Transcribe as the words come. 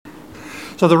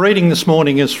So the reading this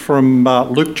morning is from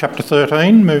Luke chapter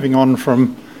 13, moving on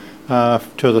from to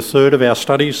the third of our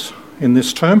studies in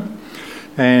this term,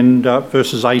 and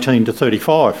verses 18 to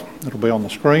 35. It'll be on the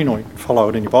screen, or you can follow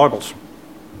it in your Bibles.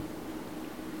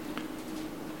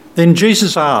 Then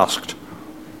Jesus asked,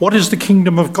 "What is the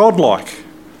kingdom of God like?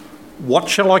 What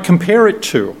shall I compare it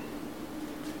to?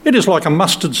 It is like a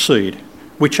mustard seed,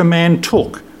 which a man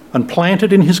took and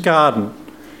planted in his garden.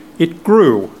 It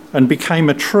grew and became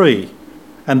a tree,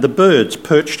 and the birds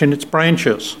perched in its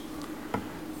branches."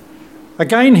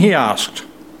 Again he asked,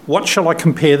 "What shall I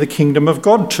compare the kingdom of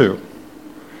God to?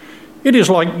 It is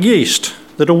like yeast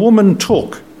that a woman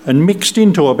took and mixed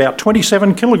into about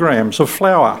 27 kilograms of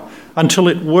flour until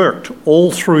it worked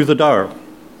all through the dough."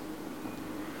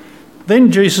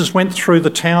 Then Jesus went through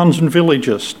the towns and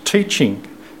villages, teaching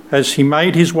as he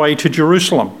made his way to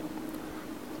Jerusalem.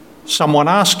 Someone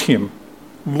asked him,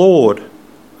 "Lord,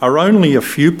 are only a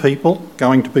few people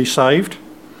going to be saved?"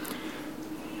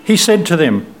 He said to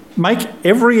them, "Make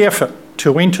every effort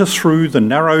to enter through the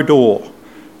narrow door,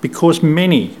 because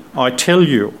many, I tell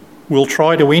you, will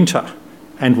try to enter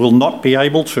and will not be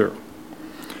able to.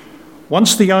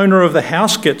 Once the owner of the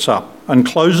house gets up and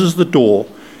closes the door,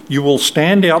 you will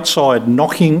stand outside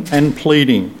knocking and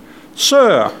pleading,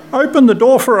 'Sir, open the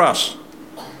door for us.'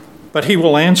 But he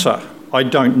will answer, 'I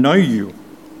don't know you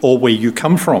or where you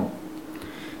come from.'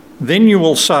 Then you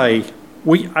will say,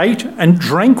 'We ate and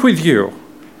drank with you,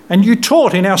 and you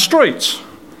taught in our streets.'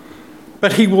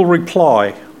 But he will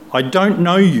reply, 'I don't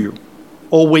know you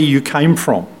or where you came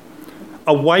from.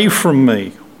 Away from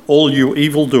me, all you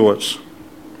evildoers.'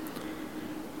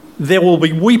 There will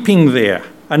be weeping there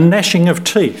and gnashing of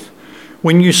teeth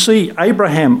when you see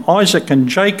Abraham, Isaac and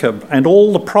Jacob and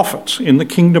all the prophets in the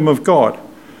kingdom of God,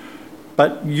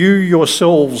 but you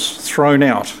yourselves thrown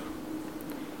out.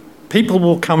 People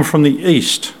will come from the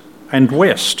east and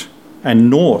west and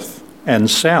north and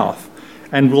south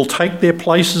and will take their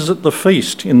places at the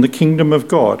feast in the kingdom of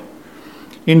God.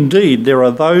 Indeed, there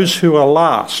are those who are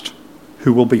last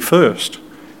who will be first,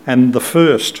 and the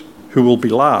first who will be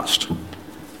last."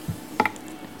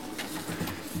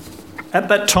 At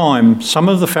that time, some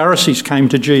of the Pharisees came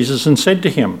to Jesus and said to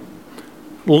him,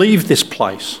 "Leave this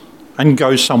place and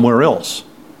go somewhere else.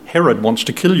 Herod wants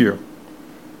to kill you."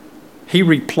 He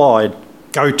replied,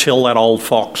 "Go tell that old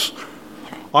fox.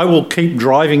 I will keep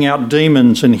driving out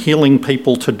demons and healing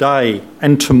people today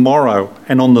and tomorrow,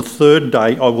 and on the third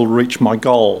day I will reach my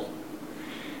goal.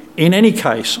 In any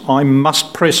case, I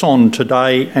must press on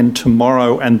today and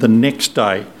tomorrow and the next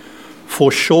day,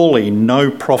 for surely no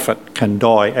prophet can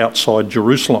die outside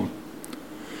Jerusalem.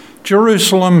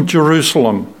 Jerusalem,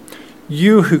 Jerusalem,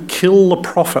 you who kill the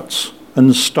prophets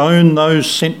and stone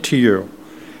those sent to you.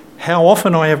 How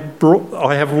often I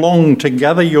have longed to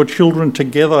gather your children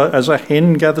together as a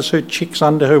hen gathers her chicks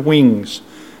under her wings,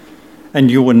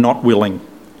 and you were not willing.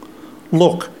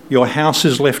 Look, your house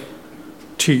is left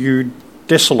to you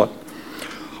desolate.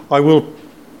 I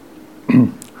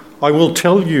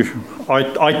tell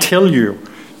you,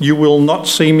 you will not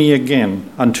see me again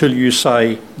until you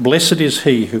say, 'Blessed is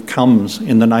he who comes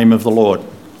in the name of the Lord.'"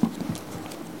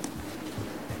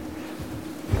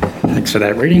 Thanks for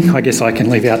that reading. I guess I can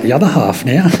leave out the other half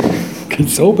now.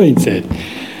 It's all been said.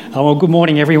 Well, good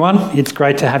morning, everyone. It's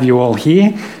great to have you all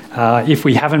here. If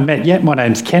we haven't met yet, my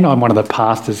name's Ken. I'm one of the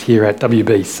pastors here at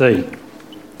WBC.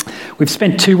 We've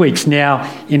spent 2 weeks now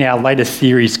in our latest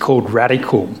series called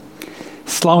Radical,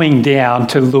 slowing down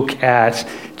to look at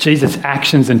Jesus'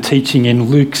 actions and teaching in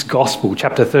Luke's Gospel,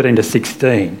 chapter 13 to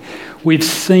 16. We've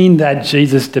seen that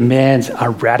Jesus' demands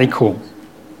are radical.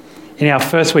 In our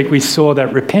first week, we saw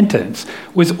that repentance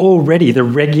was already the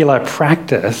regular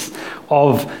practice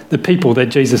of the people that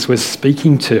Jesus was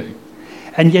speaking to.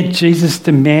 And yet Jesus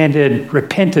demanded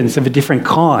repentance of a different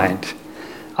kind.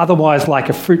 Otherwise, like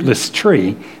a fruitless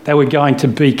tree, they were going to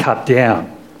be cut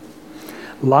down.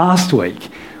 Last week,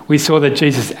 we saw that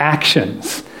Jesus'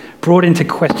 actions brought into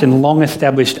question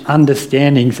long-established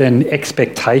understandings and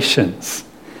expectations.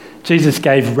 Jesus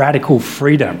gave radical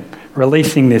freedom,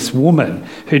 releasing this woman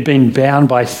who'd been bound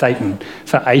by Satan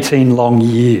for 18 long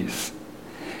years.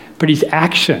 But his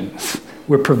actions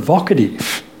were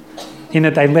provocative in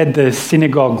that they led the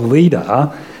synagogue leader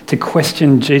to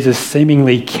question Jesus'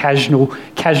 seemingly casual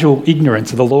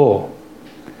ignorance of the law.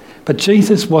 But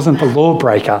Jesus wasn't the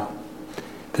lawbreaker.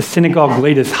 The synagogue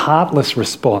leader's heartless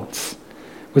response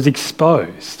was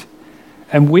exposed,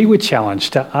 and we were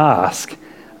challenged to ask,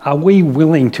 are we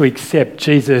willing to accept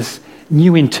Jesus'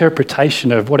 new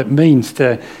interpretation of what it means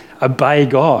to obey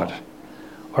God?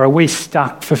 Or are we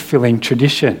stuck fulfilling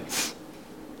traditions?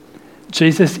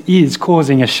 Jesus is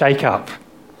causing a shake-up.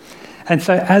 And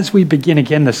so as we begin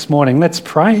again this morning, let's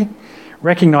pray,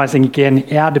 recognising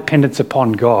again our dependence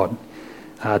upon God,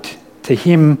 to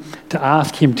Him, to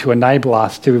ask Him to enable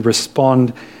us to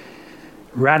respond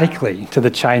radically to the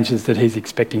changes that He's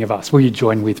expecting of us. Will you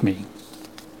join with me?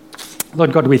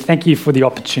 Lord God, we thank you for the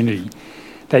opportunity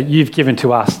that you've given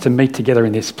to us to meet together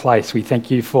in this place. We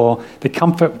thank you for the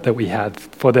comfort that we have,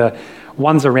 for the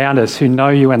ones around us who know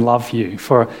you and love you,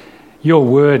 for your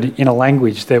word in a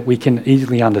language that we can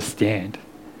easily understand.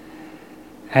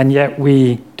 And yet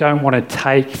we don't want to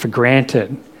take for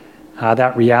granted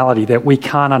that reality that we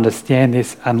can't understand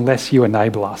this unless you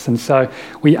enable us. And so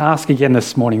we ask again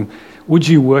this morning, would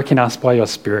you work in us by your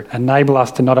Spirit, enable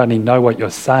us to not only know what you're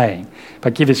saying,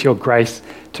 but give us your grace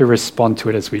to respond to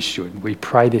it as we should. We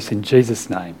pray this in Jesus'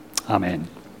 name. Amen.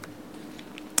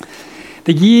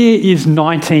 The year is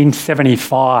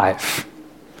 1975.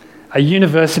 A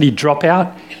university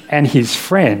dropout and his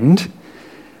friend,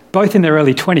 both in their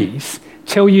early 20s,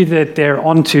 tell you that they're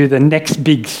on to the next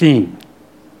big thing.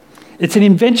 It's an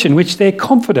invention which they're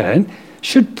confident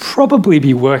should probably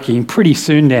be working pretty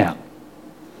soon now.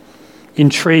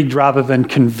 Intrigued rather than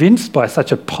convinced by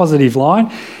such a positive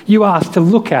line, you ask to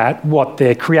look at what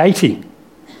they're creating.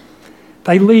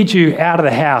 They lead you out of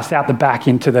the house, out the back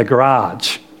into the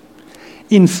garage.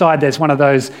 Inside there's one of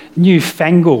those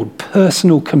newfangled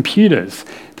personal computers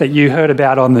that you heard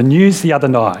about on the news the other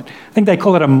night. I think they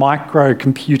call it a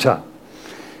microcomputer.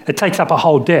 It takes up a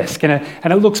whole desk and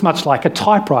it looks much like a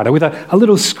typewriter with a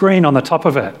little screen on the top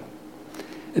of it.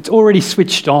 It's already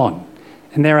switched on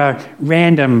and there are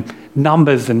random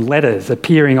numbers and letters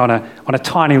appearing on a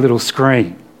tiny little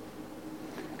screen.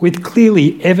 With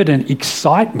clearly evident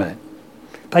excitement,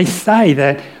 they say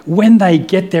that when they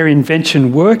get their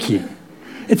invention working,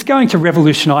 it's going to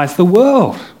revolutionise the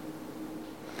world.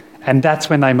 And that's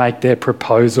when they make their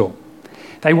proposal.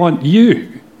 They want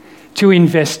you to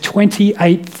invest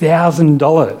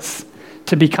 $28,000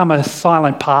 to become a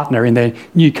silent partner in their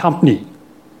new company.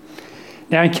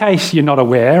 Now, in case you're not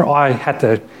aware, I had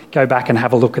to go back and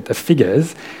have a look at the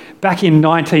figures. Back in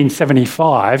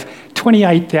 1975,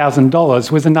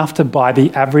 $28,000 was enough to buy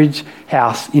the average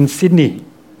house in Sydney.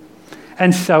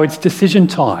 And so it's decision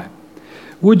time.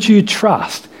 Would you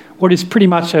trust what is pretty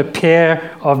much a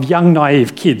pair of young,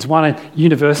 naive kids, one a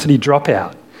university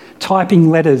dropout, typing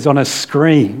letters on a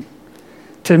screen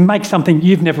to make something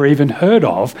you've never even heard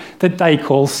of that they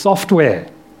call software?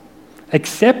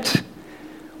 Accept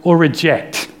or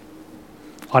reject?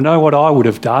 I know what I would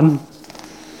have done.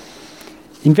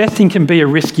 Investing can be a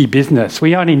risky business.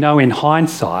 We only know in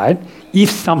hindsight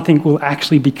if something will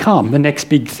actually become the next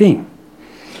big thing.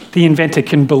 The inventor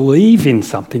can believe in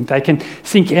something. They can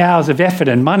sink hours of effort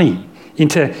and money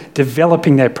into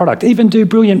developing their product, even do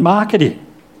brilliant marketing.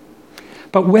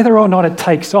 But whether or not it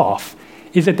takes off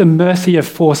is at the mercy of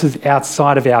forces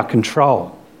outside of our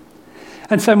control.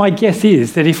 And so my guess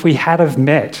is that if we had have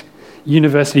met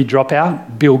university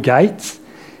dropout Bill Gates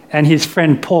and his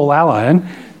friend Paul Allen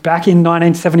back in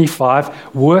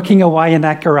 1975, working away in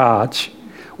that garage,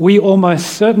 we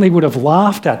almost certainly would have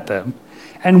laughed at them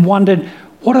and wondered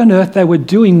what on earth they were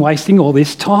doing wasting all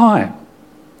this time.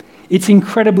 It's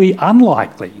incredibly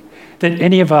unlikely that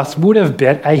any of us would have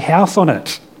bet a house on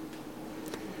it.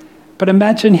 But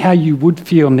imagine how you would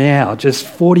feel now, just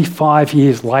 45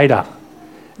 years later,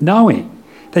 knowing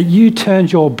that you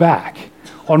turned your back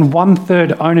on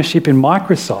 1/3 ownership in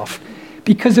Microsoft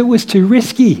because it was too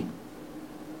risky.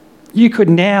 You could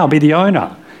now be the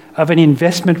owner of an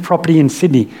investment property in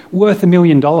Sydney worth $1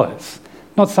 million,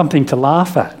 not something to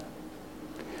laugh at.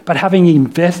 But having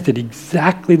invested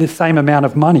exactly the same amount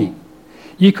of money,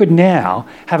 you could now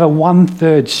have a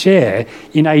 1/3 share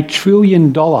in a $1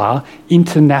 trillion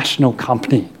international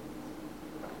company.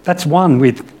 That's one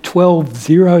with 12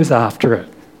 zeros after it.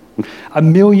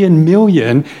 $1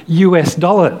 million US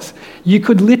dollars. You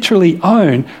could literally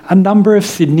own a number of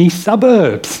Sydney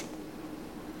suburbs.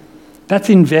 That's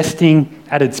investing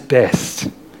at its best,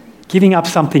 giving up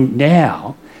something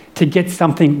now to get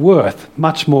something worth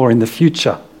much more in the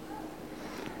future.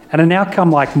 And an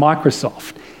outcome like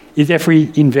Microsoft is every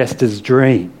investor's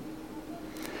dream.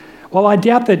 Well, I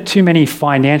doubt that too many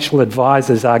financial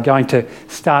advisors are going to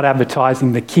start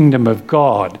advertising the kingdom of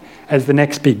God as the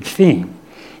next big thing.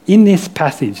 In this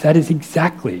passage, that is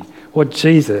exactly what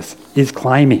Jesus is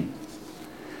claiming.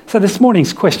 So this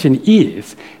morning's question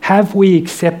is, have we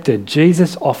accepted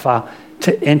Jesus' offer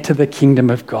to enter the kingdom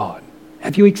of God?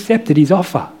 Have you accepted his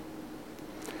offer?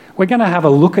 We're going to have a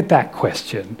look at that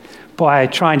question by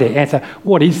trying to answer,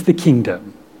 what is the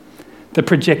kingdom? The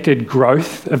projected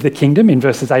growth of the kingdom in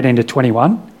verses 18 to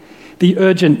 21, the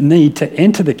urgent need to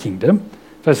enter the kingdom,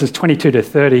 verses 22 to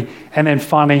 30, and then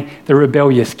finally the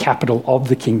rebellious capital of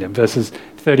the kingdom, verses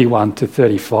 31 to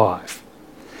 35.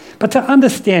 But to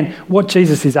understand what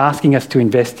Jesus is asking us to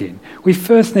invest in, we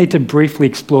first need to briefly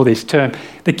explore this term,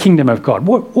 the kingdom of God.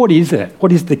 What is it?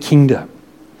 What is the kingdom?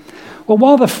 Well,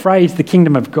 while the phrase the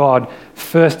kingdom of God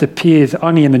first appears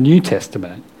only in the New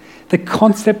Testament, the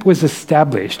concept was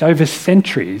established over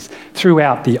centuries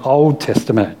throughout the Old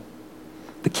Testament.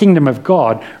 The kingdom of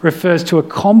God refers to a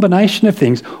combination of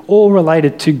things all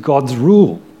related to God's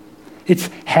rule.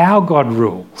 It's how God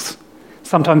rules.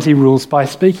 Sometimes he rules by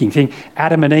speaking. Think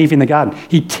Adam and Eve in the garden.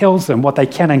 He tells them what they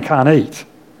can and can't eat.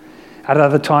 At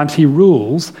other times he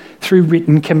rules through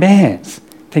written commands.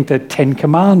 Think the Ten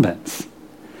Commandments.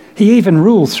 He even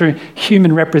rules through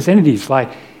human representatives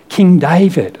like King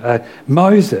David,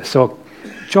 Moses or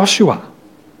Joshua.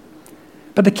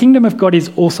 But the kingdom of God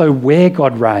is also where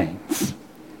God reigns.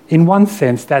 In one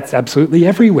sense, that's absolutely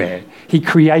everywhere. He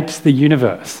creates the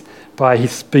universe by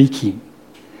his speaking.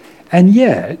 And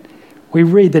yet, we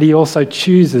read that he also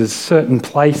chooses certain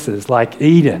places like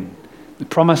Eden, the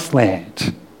Promised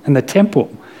Land, and the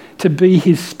temple to be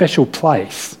his special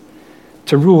place,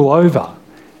 to rule over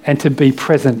and to be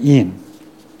present in.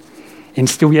 In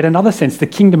still yet another sense, the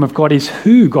kingdom of God is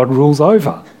who God rules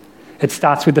over. It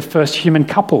starts with the first human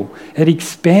couple. It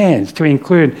expands to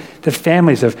include the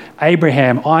families of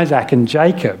Abraham, Isaac, and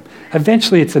Jacob.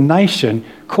 Eventually, it's a nation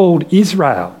called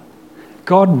Israel.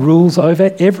 God rules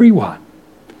over everyone.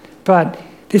 But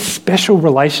this special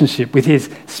relationship with his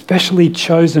specially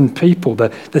chosen people,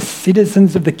 the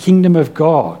citizens of the kingdom of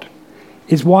God,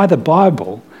 is why the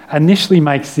Bible initially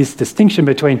makes this distinction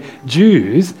between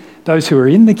Jews, those who are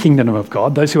in the kingdom of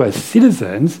God, those who are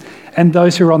citizens, and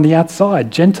those who are on the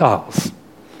outside, Gentiles,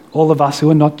 all of us who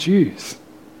are not Jews.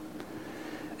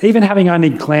 Even having only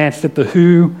glanced at the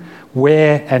who,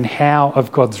 where, and how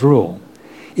of God's rule,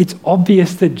 it's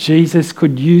obvious that Jesus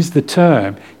could use the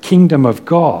term kingdom of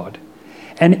God,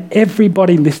 and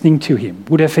everybody listening to him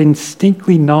would have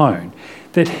instinctively known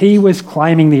that he was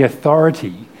claiming the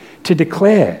authority to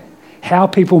declare how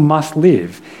people must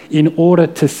live in order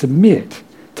to submit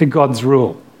to God's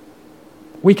rule.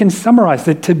 We can summarise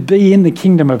that to be in the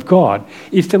kingdom of God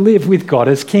is to live with God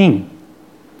as king.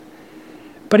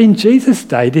 But in Jesus'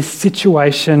 day, this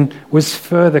situation was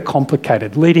further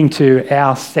complicated, leading to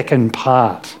our second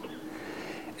part.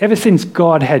 Ever since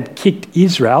God had kicked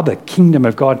Israel, the kingdom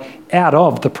of God, out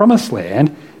of the Promised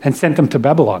Land and sent them to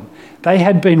Babylon, they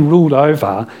had been ruled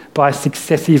over by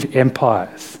successive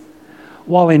empires.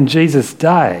 While in Jesus'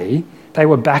 day, they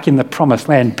were back in the Promised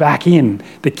Land, back in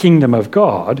the kingdom of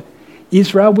God,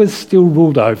 Israel was still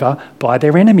ruled over by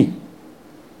their enemy.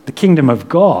 The kingdom of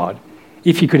God,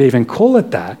 if you could even call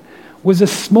it that, was a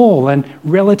small and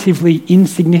relatively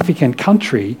insignificant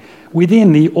country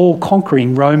within the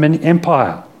all-conquering Roman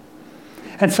Empire.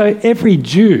 And so every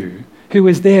Jew who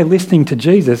was there listening to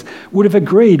Jesus would have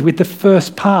agreed with the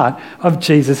first part of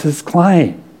Jesus'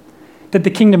 claim, that the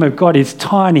kingdom of God is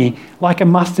tiny like a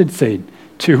mustard seed.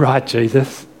 Too right,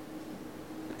 Jesus.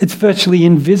 It's virtually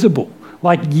invisible,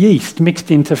 like yeast mixed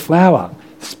into flour.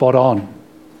 Spot on.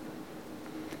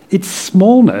 Its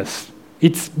smallness,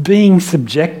 its being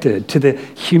subjected to the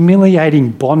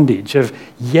humiliating bondage of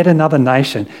yet another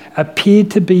nation,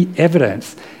 appeared to be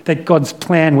evidence that God's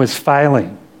plan was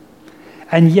failing.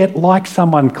 And yet, like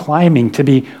someone claiming to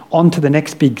be on to the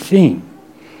next big thing,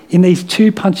 in these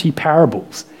two punchy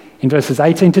parables, in verses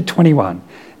 18 to 21,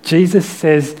 Jesus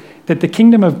says that the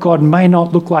kingdom of God may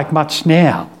not look like much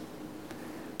now,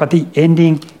 but the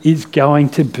ending is going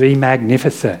to be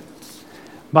magnificent.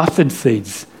 Mustard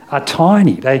seeds are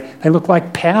tiny. They look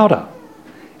like powder,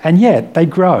 and yet they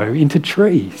grow into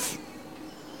trees.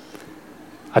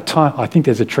 I think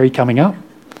there's a tree coming up.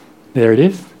 There it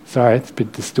is. Sorry, it's a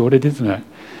bit distorted, isn't it?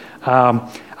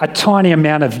 A tiny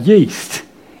amount of yeast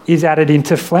is added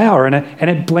into flour and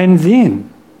it blends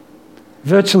in.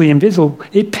 Virtually invisible,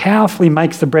 it powerfully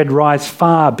makes the bread rise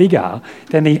far bigger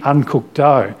than the uncooked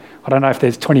dough. I don't know if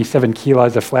there's 27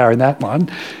 kilos of flour in that one,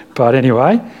 but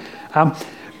anyway.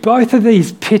 Both of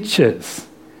these pictures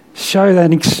show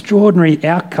an extraordinary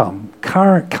outcome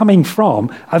coming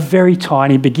from a very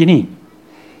tiny beginning.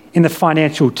 In the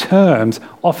financial terms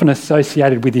often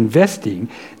associated with investing,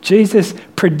 Jesus'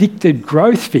 predicted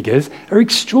growth figures are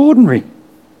extraordinary.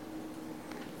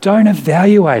 Don't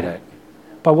evaluate it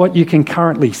by what you can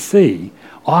currently see.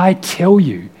 I tell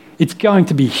you, it's going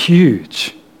to be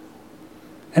huge.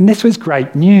 And this was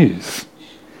great news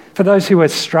for those who are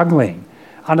struggling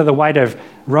under the weight of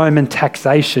Roman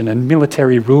taxation and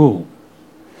military rule,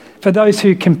 for those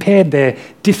who compared their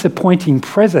disappointing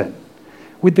present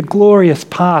with the glorious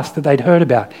past that they'd heard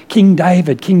about, King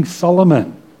David, King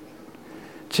Solomon.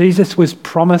 Jesus was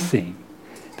promising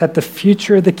that the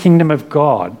future of the kingdom of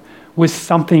God was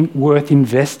something worth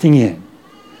investing in.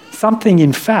 Something,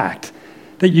 in fact,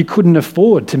 that you couldn't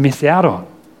afford to miss out on.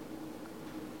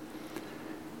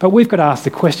 But we've got to ask the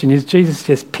question, is Jesus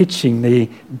just pitching the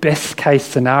best case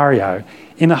scenario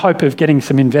in the hope of getting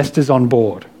some investors on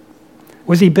board?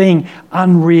 Was he being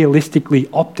unrealistically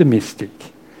optimistic,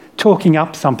 talking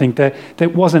up something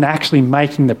that wasn't actually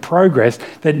making the progress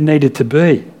that it needed to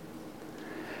be?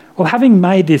 Well, having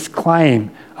made this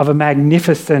claim of a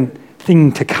magnificent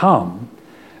thing to come,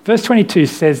 verse 22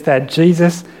 says that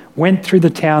Jesus went through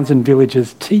the towns and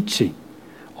villages teaching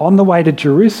on the way to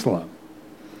Jerusalem.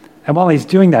 And while he's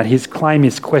doing that, his claim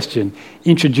is questioned,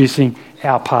 introducing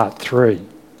our part 3.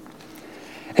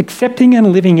 Accepting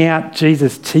and living out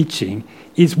Jesus' teaching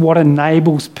is what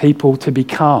enables people to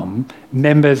become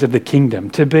members of the kingdom,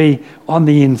 to be on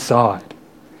the inside.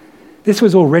 This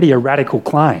was already a radical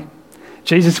claim.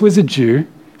 Jesus was a Jew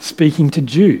speaking to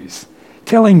Jews,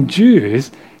 telling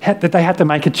Jews that they had to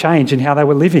make a change in how they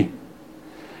were living.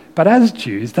 But as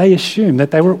Jews, they assumed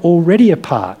that they were already a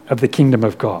part of the kingdom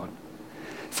of God.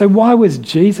 So why was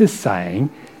Jesus saying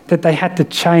that they had to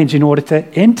change in order to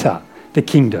enter the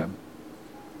kingdom?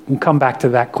 We'll come back to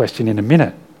that question in a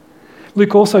minute.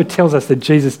 Luke also tells us that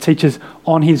Jesus teaches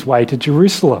on his way to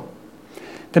Jerusalem.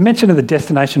 The mention of the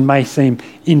destination may seem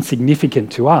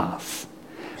insignificant to us,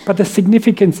 but the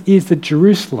significance is that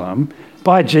Jerusalem,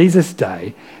 by Jesus'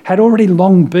 day, had already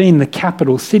long been the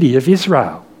capital city of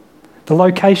Israel, the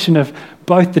location of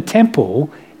both the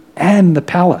temple and the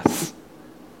palace.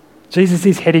 Jesus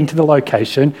is heading to the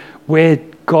location where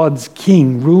God's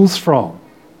king rules from,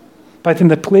 both in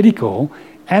the political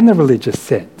and the religious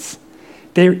sense.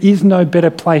 There is no better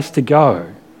place to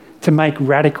go to make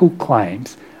radical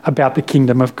claims about the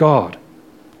kingdom of God.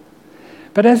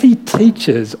 But as he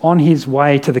teaches on his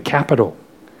way to the capital,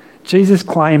 Jesus'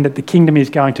 claim that the kingdom is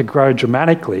going to grow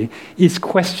dramatically is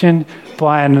questioned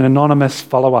by an anonymous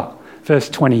follower. Verse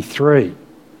 23.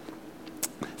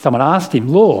 Someone asked him,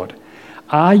 Lord,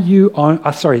 are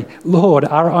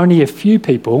only a few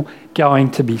people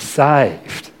going to be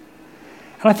saved?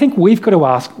 And I think we've got to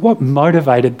ask, what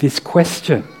motivated this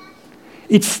question?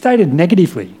 It's stated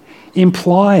negatively,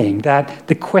 implying that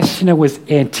the questioner was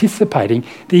anticipating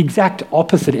the exact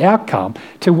opposite outcome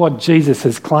to what Jesus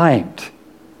has claimed.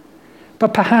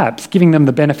 But perhaps, giving them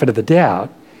the benefit of the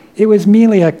doubt, it was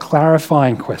merely a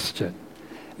clarifying question.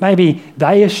 Maybe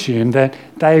they assumed that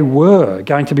they were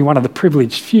going to be one of the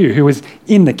privileged few who was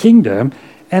in the kingdom,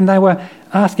 and they were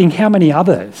asking how many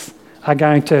others are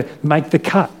going to make the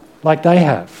cut like they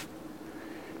have.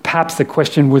 Perhaps the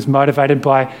question was motivated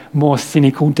by more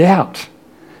cynical doubt.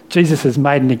 Jesus has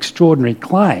made an extraordinary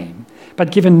claim,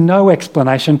 but given no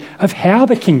explanation of how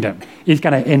the kingdom is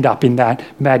going to end up in that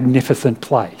magnificent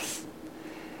place.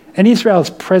 And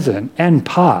Israel's present and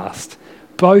past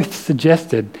both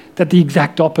suggested that the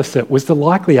exact opposite was the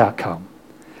likely outcome.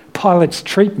 Pilate's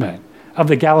treatment of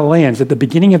the Galileans at the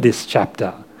beginning of this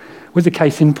chapter was a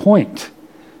case in point.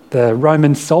 The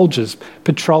Roman soldiers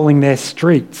patrolling their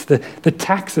streets, the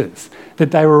taxes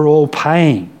that they were all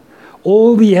paying,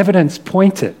 all the evidence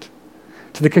pointed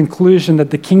to the conclusion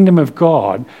that the kingdom of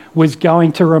God was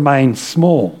going to remain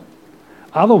small.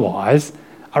 Otherwise,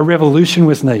 a revolution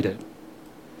was needed.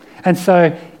 And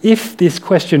so if this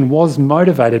question was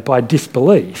motivated by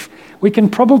disbelief, we can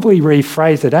probably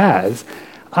rephrase it as,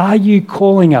 are you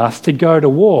calling us to go to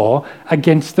war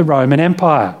against the Roman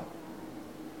Empire?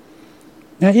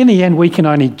 Now, in the end, we can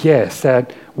only guess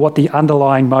at what the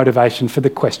underlying motivation for the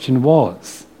question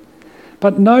was.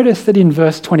 But notice that in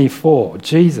verse 24,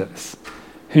 Jesus,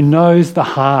 who knows the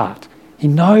heart, he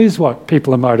knows what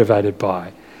people are motivated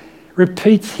by,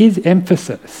 repeats his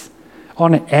emphasis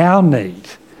on our need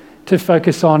to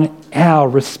focus on our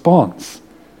response.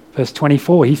 Verse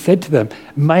 24, he said to them,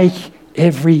 make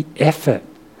every effort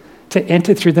to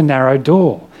enter through the narrow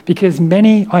door, because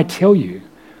many, I tell you,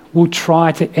 will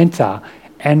try to enter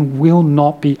and will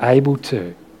not be able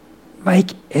to.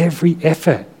 Make every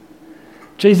effort.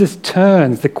 Jesus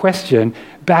turns the question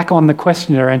back on the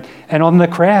questioner and on the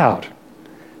crowd,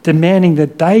 demanding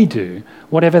that they do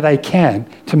whatever they can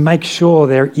to make sure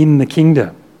they're in the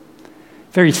kingdom.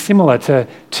 Very similar to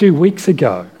 2 weeks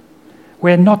ago,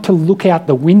 we're not to look out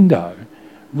the window,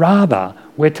 rather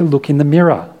we're to look in the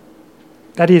mirror.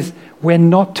 That is, we're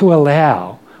not to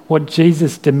allow what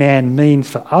Jesus' demand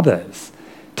means for others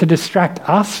to distract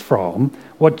us from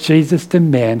what Jesus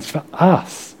demands for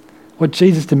us, what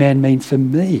Jesus' demand means for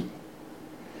me.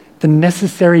 The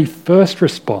necessary first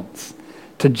response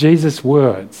to Jesus'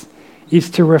 words is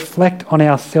to reflect on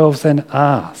ourselves and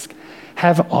ask,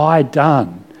 have I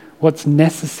done what's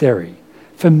necessary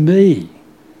for me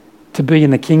to be in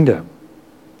the kingdom?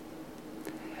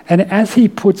 And as he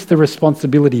puts the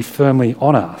responsibility firmly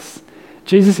on us,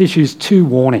 Jesus issues two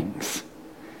warnings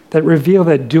that reveal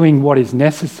that doing what is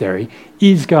necessary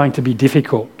is going to be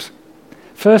difficult.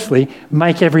 Firstly,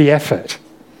 make every effort.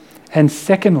 And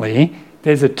secondly,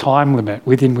 there's a time limit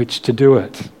within which to do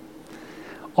it.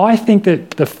 I think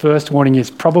that the first warning is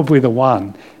probably the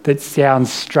one that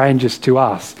sounds strangest to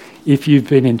us if you've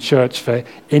been in church for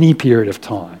any period of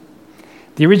time.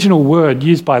 The original word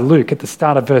used by Luke at the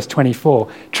start of verse 24,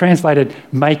 translated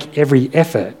make every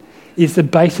effort, is the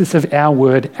basis of our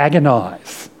word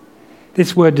agonise.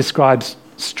 This word describes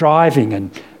striving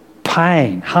and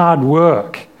pain, hard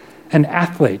work, an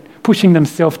athlete pushing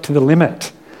themselves to the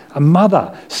limit, a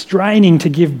mother straining to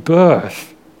give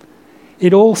birth.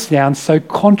 It all sounds so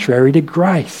contrary to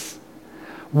grace.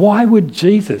 Why would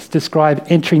Jesus describe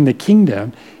entering the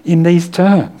kingdom in these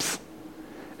terms?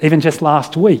 Even just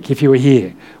last week, if you were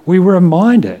here, we were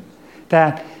reminded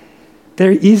that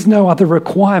there is no other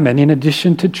requirement in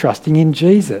addition to trusting in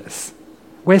Jesus.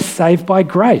 We're saved by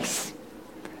grace,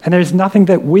 and there is nothing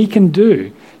that we can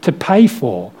do to pay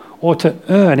for or to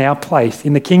earn our place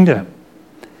in the kingdom.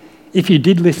 If you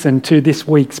did listen to this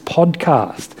week's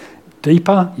podcast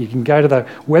deeper, you can go to the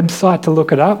website to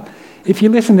look it up. If you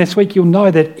listen this week, you'll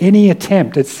know that any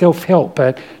attempt at self-help,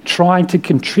 at trying to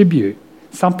contribute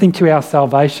something to our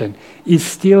salvation, is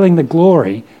stealing the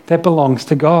glory that belongs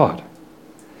to God,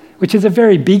 which is a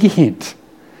very big hint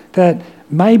that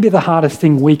maybe the hardest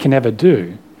thing we can ever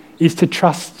do is to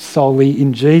trust solely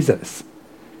in Jesus.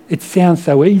 It sounds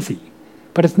so easy,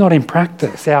 but it's not in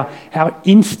practice. Our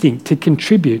instinct to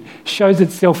contribute shows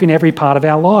itself in every part of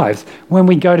our lives. When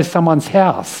we go to someone's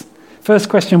house, first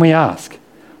question we ask,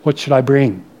 what should I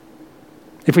bring?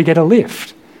 If we get a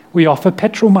lift, we offer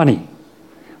petrol money.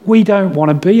 We don't want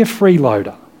to be a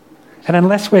freeloader. And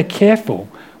unless we're careful,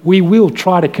 we will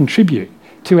try to contribute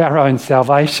to our own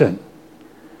salvation.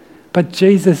 But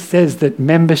Jesus says that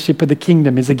membership of the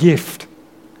kingdom is a gift.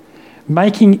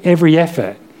 Making every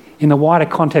effort in the wider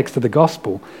context of the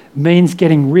gospel means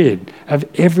getting rid of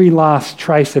every last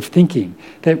trace of thinking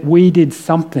that we did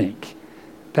something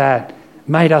that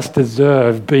made us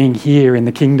deserve being here in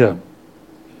the kingdom.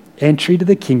 Entry to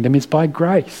the kingdom is by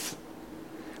grace.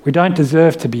 We don't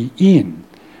deserve to be in,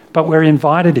 but we're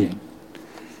invited in,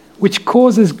 which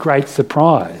causes great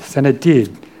surprise, and it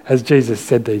did as Jesus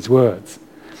said these words.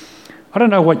 I don't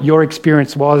know what your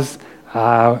experience was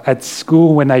at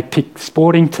school when they picked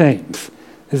sporting teams.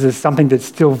 This is something that's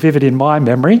still vivid in my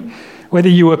memory. Whether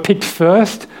you were picked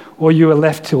first or you were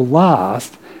left till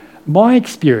last, my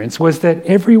experience was that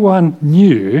everyone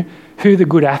knew who the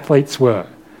good athletes were,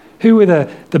 who were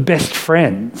the best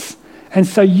friends. And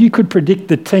so you could predict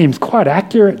the teams quite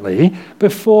accurately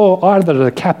before either of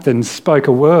the captains spoke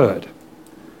a word.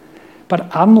 But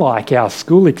unlike our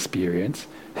school experience,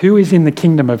 who is in the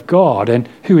kingdom of God and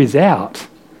who is out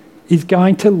is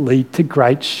going to lead to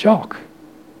great shock.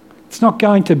 It's not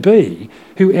going to be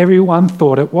who everyone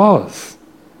thought it was.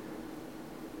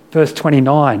 Verse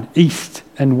 29, east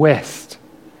and west,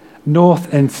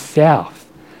 north and south.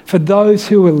 For those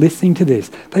who were listening to this,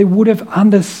 they would have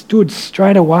understood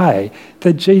straight away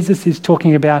that Jesus is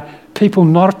talking about people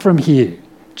not from here,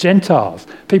 Gentiles,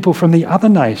 people from the other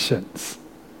nations.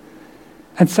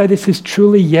 And so this is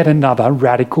truly yet another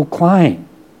radical claim.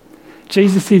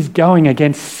 Jesus is going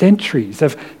against centuries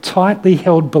of tightly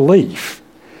held belief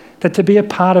that to be a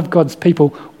part of God's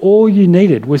people, all you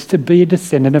needed was to be a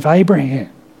descendant of Abraham.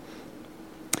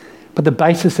 But the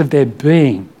basis of their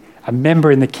being a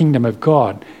member in the kingdom of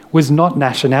God was not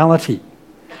nationality.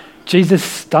 Jesus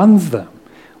stuns them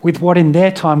with what in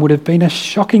their time would have been a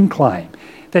shocking claim,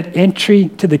 that entry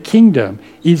to the kingdom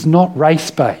is not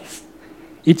race-based,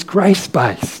 it's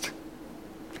grace-based.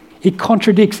 It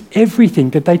contradicts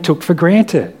everything that they took for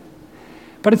granted.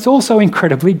 But it's also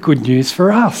incredibly good news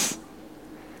for us.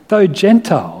 Though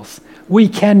Gentiles, we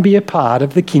can be a part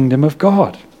of the kingdom of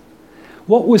God.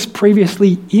 What was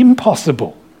previously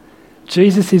impossible,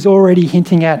 Jesus is already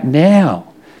hinting at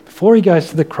now, before he goes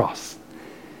to the cross,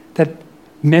 that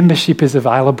membership is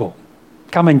available.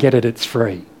 Come and get it, it's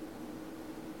free.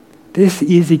 This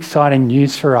is exciting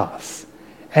news for us.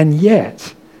 And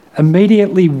yet,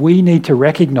 immediately we need to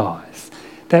recognise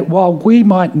that while we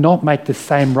might not make the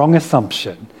same wrong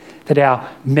assumption that our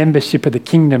membership of the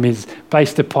kingdom is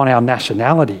based upon our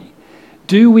nationality,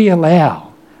 do we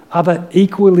allow other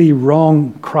equally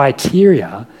wrong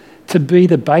criteria to be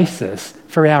the basis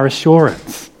for our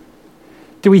assurance?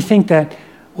 Do we think that,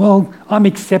 Well, I'm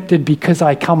accepted because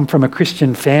I come from a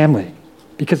Christian family,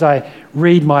 because I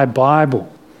read my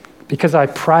Bible, because I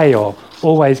pray or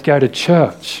always go to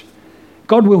church.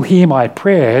 God will hear my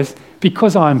prayers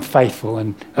because I'm faithful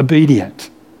and obedient.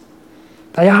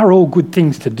 They are all good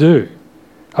things to do,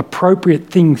 appropriate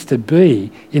things to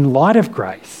be in light of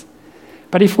grace.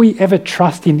 But if we ever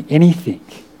trust in anything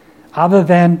other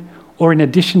than or in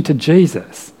addition to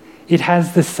Jesus, it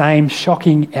has the same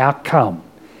shocking outcome: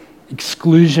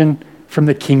 exclusion from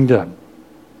the kingdom.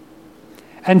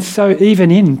 And so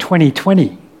even in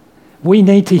 2020, we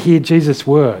need to hear Jesus'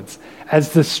 words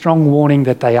as the strong warning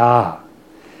that they are.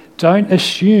 Don't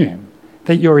assume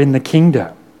that you're in the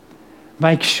kingdom.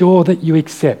 Make sure that you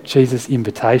accept Jesus'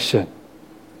 invitation.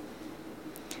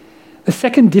 The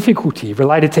second difficulty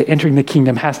related to entering the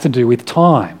kingdom has to do with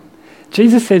time.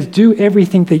 Jesus says, do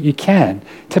everything that you can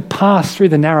to pass through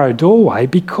the narrow doorway,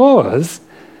 because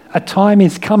a time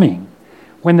is coming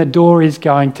when the door is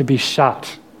going to be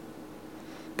shut.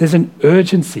 There's an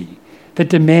urgency that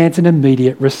demands an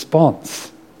immediate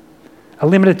response. A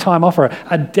limited time offer,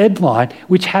 a deadline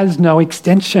which has no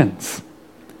extensions.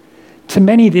 To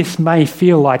many, this may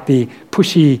feel like the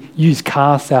pushy used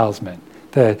car salesman,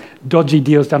 the dodgy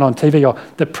deals done on TV, or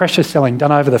the pressure selling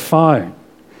done over the phone.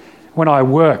 When I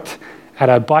worked at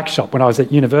a bike shop when I was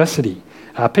at university,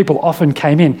 people often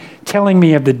came in telling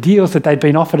me of the deals that they'd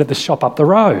been offered at the shop up the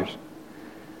road.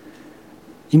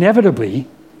 Inevitably,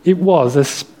 it was a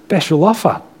special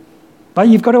offer. But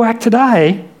you've got to act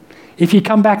today. If you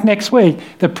come back next week,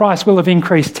 the price will have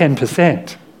increased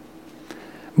 10%.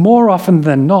 More often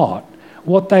than not,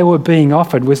 what they were being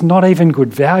offered was not even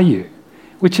good value,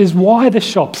 which is why the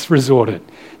shops resorted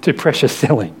to pressure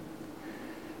selling.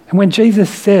 And when Jesus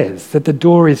says that the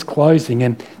door is closing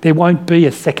and there won't be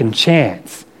a second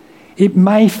chance, it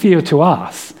may feel to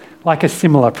us like a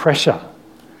similar pressure.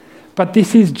 But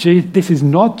this is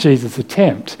not Jesus'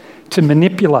 attempt to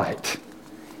manipulate.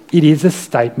 It is a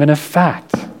statement of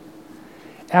fact.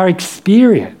 Our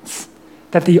experience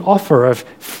that the offer of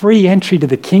free entry to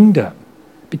the kingdom,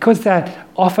 because that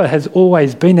offer has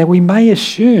always been there, we may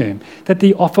assume that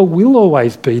the offer will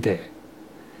always be there.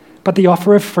 But the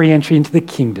offer of free entry into the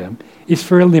kingdom is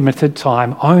for a limited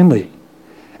time only.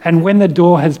 And when the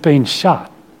door has been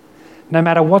shut, no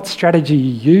matter what strategy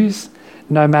you use,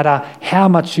 no matter how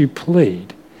much you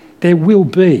plead, there will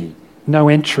be no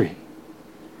entry.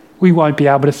 We won't be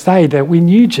able to say that we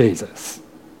knew Jesus.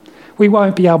 We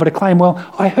won't be able to claim,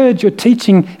 well, I heard your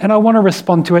teaching and I want to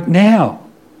respond to it now.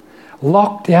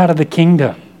 Locked out of the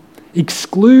kingdom,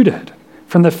 excluded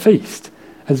from the feast,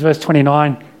 as verse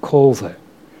 29 calls it.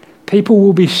 People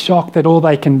will be shocked that all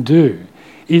they can do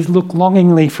is look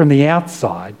longingly from the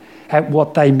outside at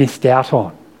what they missed out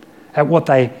on, at what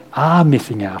they are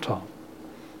missing out on.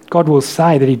 God will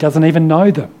say that he doesn't even know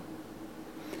them.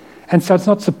 And so it's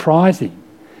not surprising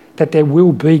that there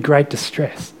will be great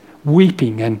distress,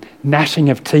 weeping and gnashing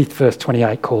of teeth, verse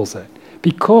 28 calls it,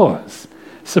 because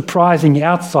surprising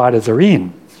outsiders are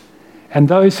in, and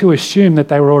those who assume that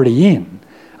they were already in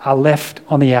are left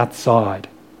on the outside.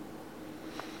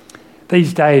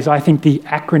 These days, I think the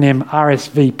acronym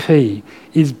RSVP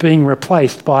is being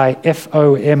replaced by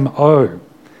FOMO,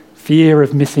 fear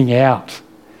of missing out.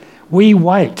 We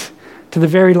wait to the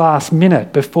very last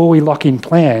minute before we lock in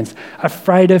plans,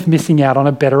 afraid of missing out on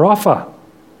a better offer.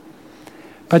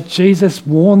 But Jesus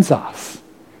warns us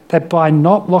that by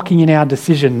not locking in our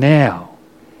decision now,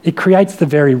 it creates the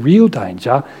very real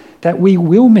danger that we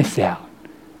will miss out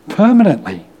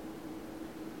permanently.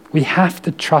 We have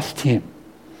to trust him.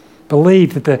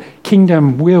 Believe that the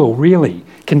kingdom will really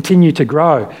continue to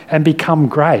grow and become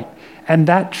great. And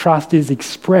that trust is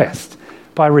expressed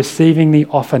by receiving the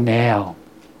offer now.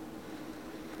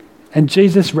 And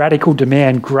Jesus' radical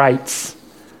demand grates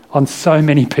on so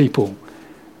many people,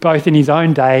 both in his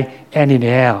own day and in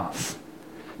ours.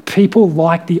 People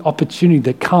like the opportunity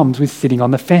that comes with sitting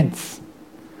on the fence.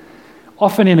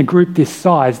 Often in a group this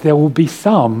size, there will be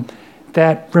some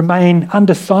that remain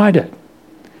undecided.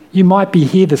 You might be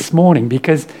here this morning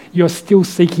because you're still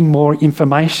seeking more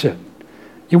information.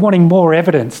 You're wanting more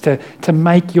evidence to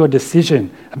make your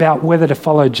decision about whether to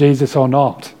follow Jesus or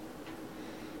not.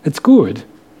 It's good,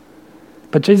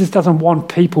 but Jesus doesn't want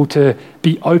people to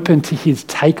be open to his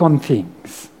take on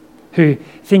things, who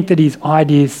think that his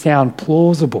ideas sound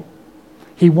plausible.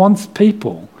 He wants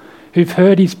people who've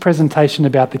heard his presentation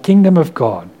about the kingdom of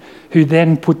God, who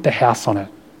then put the house on it.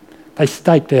 They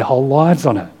stake their whole lives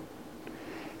on it.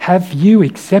 Have you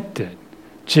accepted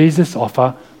Jesus'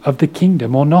 offer of the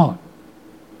kingdom or not?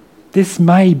 This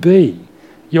may be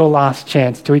your last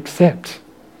chance to accept.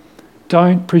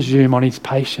 Don't presume on his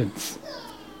patience.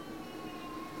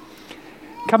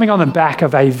 coming on the back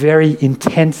of a very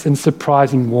intense and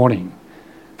surprising warning.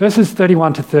 Verses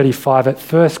 31 to 35 at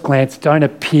first glance don't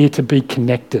appear to be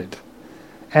connected,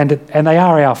 and they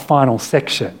are our final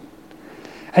section.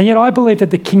 And yet I believe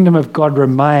that the kingdom of God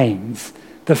remains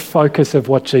the focus of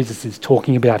what Jesus is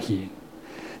talking about here.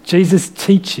 Jesus'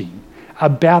 teaching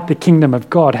about the kingdom of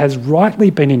God has rightly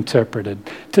been interpreted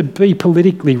to be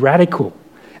politically radical.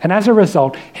 And as a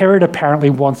result, Herod apparently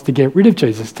wants to get rid of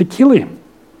Jesus, to kill him.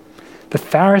 The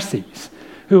Pharisees,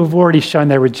 who have already shown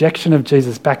their rejection of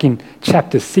Jesus back in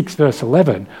chapter 6, verse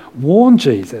 11, warn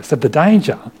Jesus of the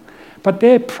danger, but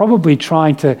they're probably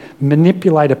trying to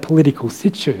manipulate a political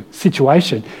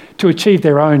situation to achieve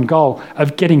their own goal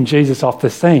of getting Jesus off the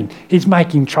scene. He's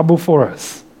making trouble for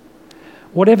us.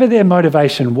 Whatever their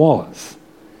motivation was,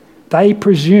 they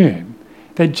presume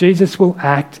that Jesus will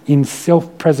act in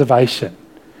self-preservation,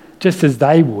 just as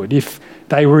they would if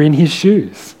they were in his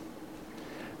shoes.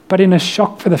 But in a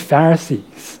shock for the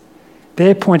Pharisees,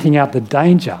 their pointing out the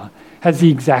danger has the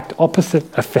exact opposite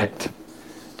effect.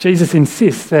 Jesus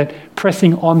insists that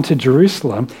pressing on to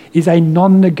Jerusalem is a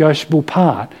non-negotiable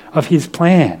part of his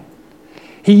plan.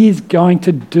 He is going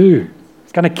to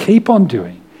keep on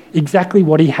doing exactly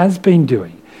what he has been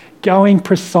doing, going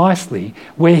precisely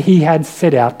where he had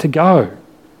set out to go.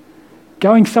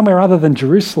 Going somewhere other than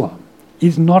Jerusalem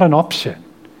is not an option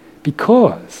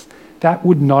because that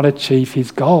would not achieve his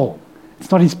goal.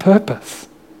 It's not his purpose.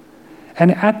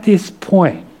 And at this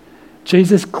point,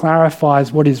 Jesus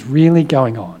clarifies what is really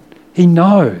going on. He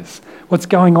knows what's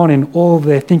going on in all of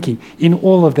their thinking, in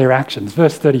all of their actions.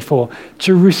 Verse 34,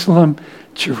 Jerusalem,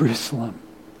 Jerusalem,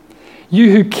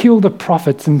 you who kill the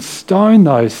prophets and stone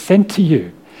those sent to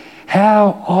you,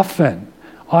 how often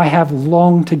I have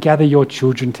longed to gather your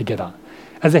children together,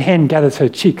 as a hen gathers her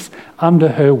chicks under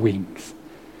her wings.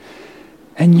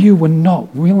 And you were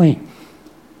not willing.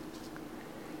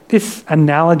 This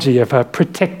analogy of a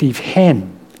protective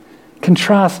hen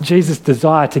contrasts Jesus'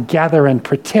 desire to gather and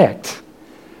protect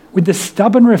with the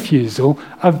stubborn refusal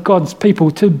of God's people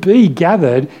to be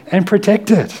gathered and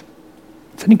protected.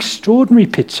 It's an extraordinary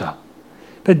picture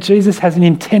that Jesus has an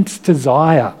intense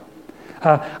desire,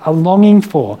 a longing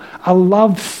for, a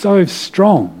love so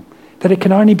strong that it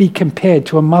can only be compared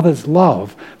to a mother's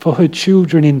love for her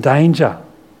children in danger.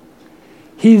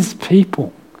 His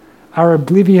people are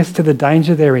oblivious to the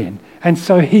danger they're in, and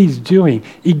so he's doing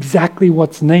exactly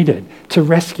what's needed to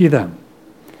rescue them.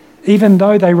 Even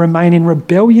though they remain in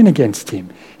rebellion against him,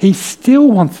 he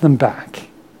still wants them back.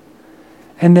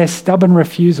 And their stubborn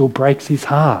refusal breaks his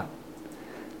heart.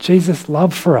 Jesus'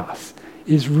 love for us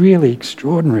is really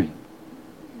extraordinary.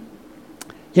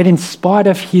 Yet in spite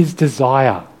of his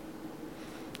desire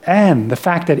and the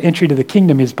fact that entry to the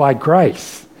kingdom is by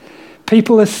grace,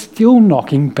 people are still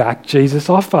knocking back Jesus'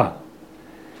 offer.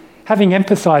 Having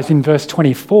emphasised in verse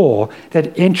 24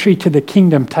 that entry to the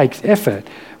kingdom takes effort,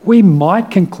 we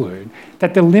might conclude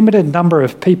that the limited number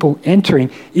of people entering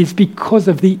is because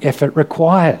of the effort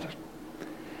required.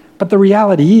 But the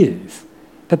reality is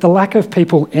that the lack of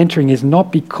people entering is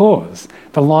not because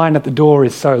the line at the door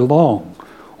is so long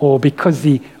or because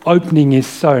the opening is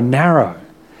so narrow.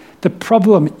 The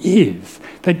problem is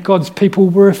that God's people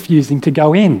were refusing to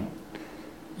go in.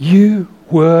 You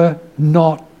were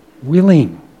not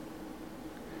willing.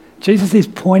 Jesus is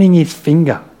pointing his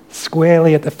finger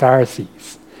squarely at the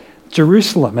Pharisees.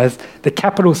 Jerusalem, as the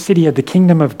capital city of the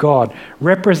kingdom of God,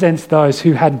 represents those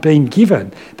who had been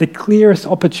given the clearest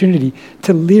opportunity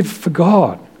to live for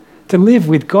God, to live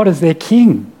with God as their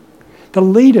king. The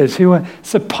leaders who are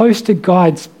supposed to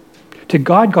guide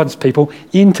God's people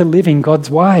into living God's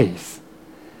ways.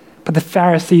 But the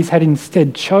Pharisees had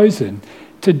instead chosen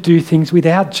to do things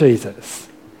without Jesus.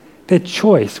 Their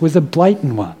choice was a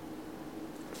blatant one.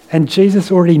 And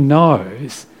Jesus already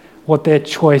knows what their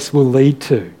choice will lead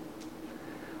to.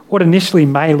 What initially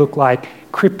may look like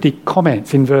cryptic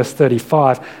comments in verse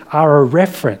 35 are a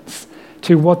reference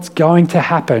to what's going to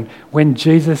happen when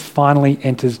Jesus finally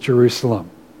enters Jerusalem.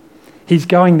 He's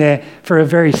going there for a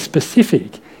very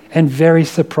specific and very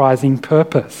surprising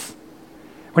purpose.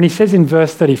 When he says in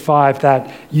verse 35 that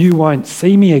you won't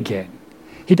see me again,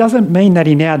 he doesn't mean that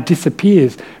he now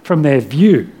disappears from their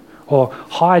view or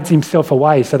hides himself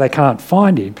away so they can't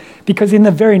find him. Because in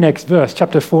the very next verse,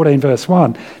 chapter 14, verse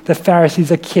 1, the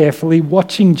Pharisees are carefully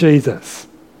watching Jesus.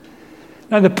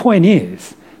 Now, the point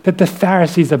is that the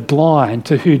Pharisees are blind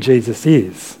to who Jesus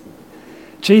is.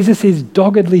 Jesus is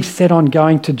doggedly set on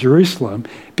going to Jerusalem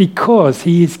because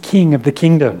he is king of the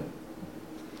kingdom.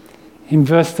 In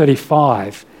verse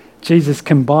 35, Jesus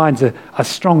combines a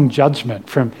strong judgment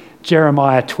from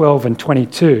Jeremiah 12 and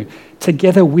 22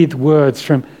 together with words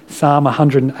from Psalm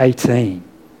 118.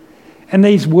 And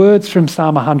these words from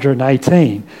Psalm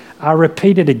 118 are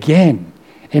repeated again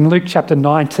in Luke chapter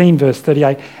 19, verse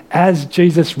 38, as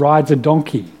Jesus rides a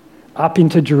donkey up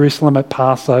into Jerusalem at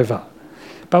Passover.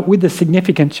 But with the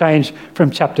significant change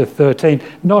from chapter 13,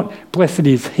 not blessed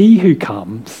is he who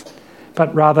comes,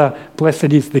 but rather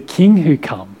blessed is the King who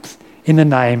comes in the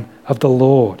name of the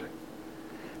Lord.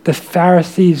 The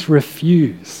Pharisees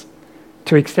refuse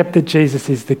to accept that Jesus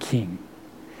is the King.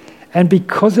 And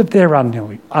because of their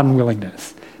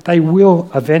unwillingness, they will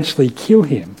eventually kill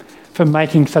him for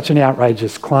making such an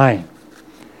outrageous claim.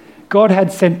 God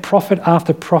had sent prophet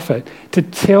after prophet to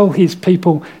tell his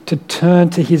people to turn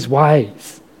to his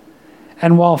ways.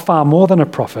 And while far more than a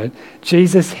prophet,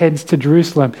 Jesus heads to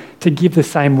Jerusalem to give the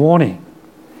same warning.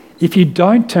 If you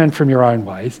don't turn from your own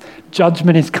ways,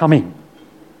 judgment is coming.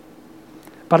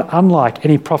 But unlike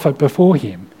any prophet before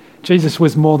him, Jesus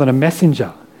was more than a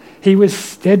messenger. He was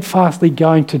steadfastly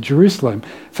going to Jerusalem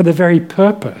for the very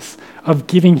purpose of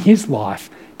giving his life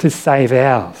to save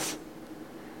ours.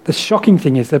 The shocking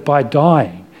thing is that by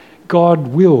dying, God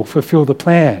will fulfill the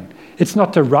plan. It's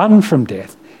not to run from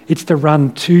death, it's to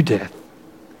run to death.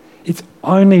 It's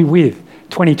only with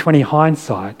 2020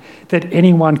 hindsight that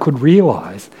anyone could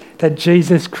realise that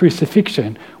Jesus'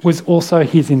 crucifixion was also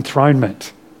his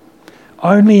enthronement.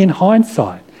 Only in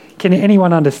hindsight can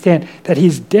anyone understand that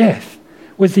his death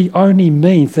was the only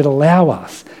means that allow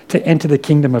us to enter the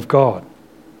kingdom of God.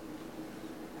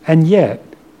 And yet,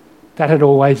 that had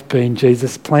always been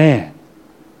Jesus' plan.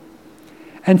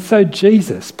 And so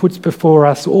Jesus puts before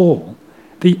us all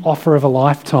the offer of a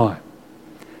lifetime.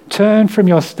 Turn from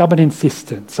your stubborn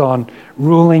insistence on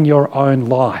ruling your own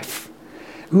life.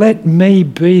 Let me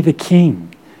be the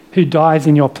King who dies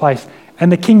in your place,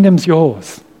 and the kingdom's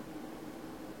yours.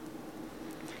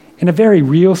 In a very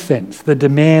real sense, the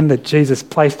demand that Jesus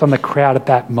placed on the crowd at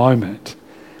that moment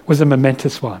was a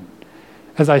momentous one.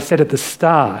 As I said at the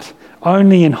start,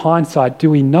 only in hindsight do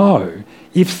we know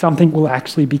if something will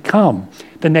actually become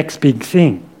the next big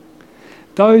thing.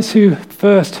 Those who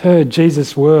first heard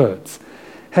Jesus' words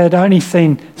had only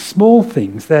seen small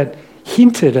things that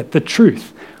hinted at the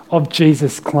truth of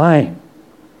Jesus' claim.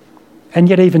 And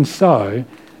yet even so,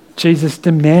 Jesus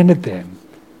demanded them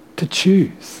to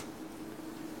choose.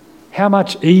 How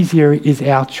much easier is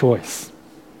our choice?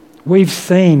 We've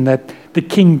seen that the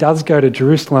King does go to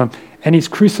Jerusalem and is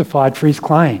crucified for his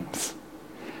claims.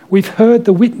 We've heard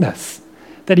the witness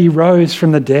that he rose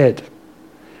from the dead.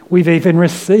 We've even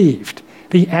received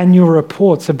the annual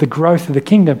reports of the growth of the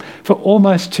kingdom for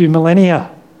almost 2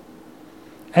 millennia.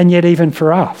 And yet even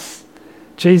for us,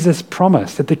 Jesus'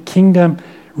 promise that the kingdom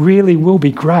really will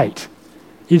be great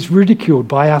is ridiculed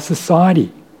by our society.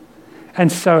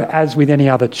 And so, as with any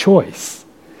other choice,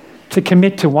 to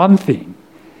commit to one thing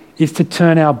is to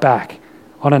turn our back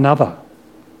on another.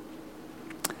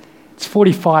 It's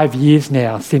 45 years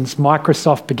now since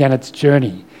Microsoft began its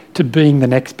journey to being the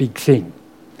next big thing.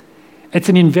 It's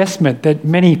an investment that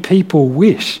many people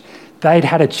wish they'd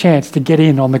had a chance to get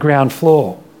in on the ground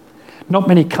floor. Not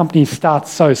many companies start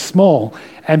so small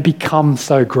and become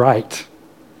so great.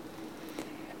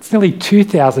 It's nearly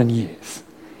 2,000 years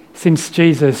since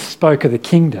Jesus spoke of the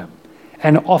kingdom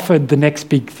and offered the next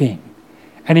big thing,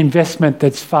 an investment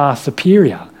that's far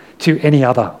superior to any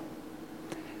other.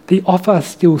 The offer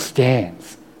still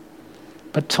stands,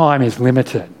 but time is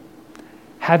limited.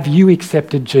 Have you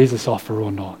accepted Jesus' offer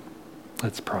or not?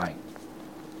 Let's pray.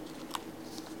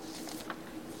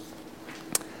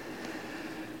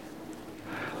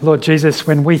 Lord Jesus,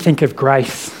 when we think of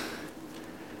grace,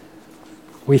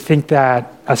 we think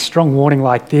that a strong warning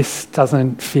like this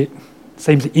doesn't fit,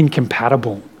 seems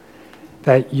incompatible,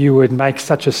 that you would make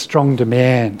such a strong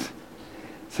demand.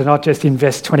 So not just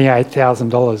invest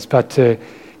 $28,000, but to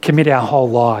commit our whole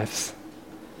lives.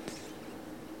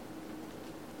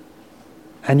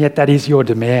 And yet that is your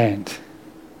demand.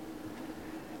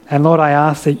 And Lord, I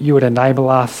ask that you would enable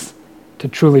us to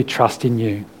truly trust in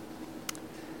you,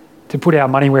 to put our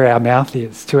money where our mouth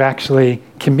is, to actually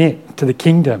commit to the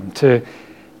kingdom, to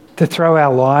throw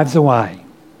our lives away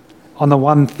on the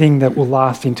one thing that will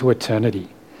last into eternity.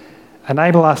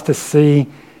 Enable us to see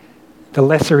the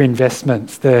lesser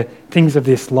investments, the things of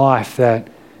this life that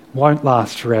won't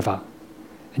last forever.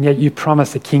 And yet you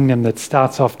promise a kingdom that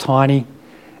starts off tiny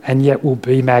and yet will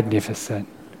be magnificent.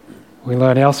 We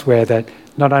learn elsewhere that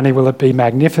not only will it be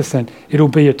magnificent, it'll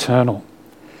be eternal.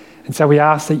 And so we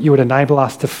ask that you would enable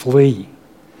us to flee,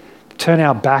 to turn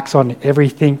our backs on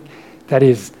everything that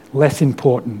is less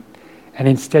important, and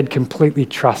instead completely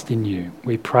trust in you.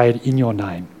 We pray it in your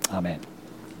name. Amen.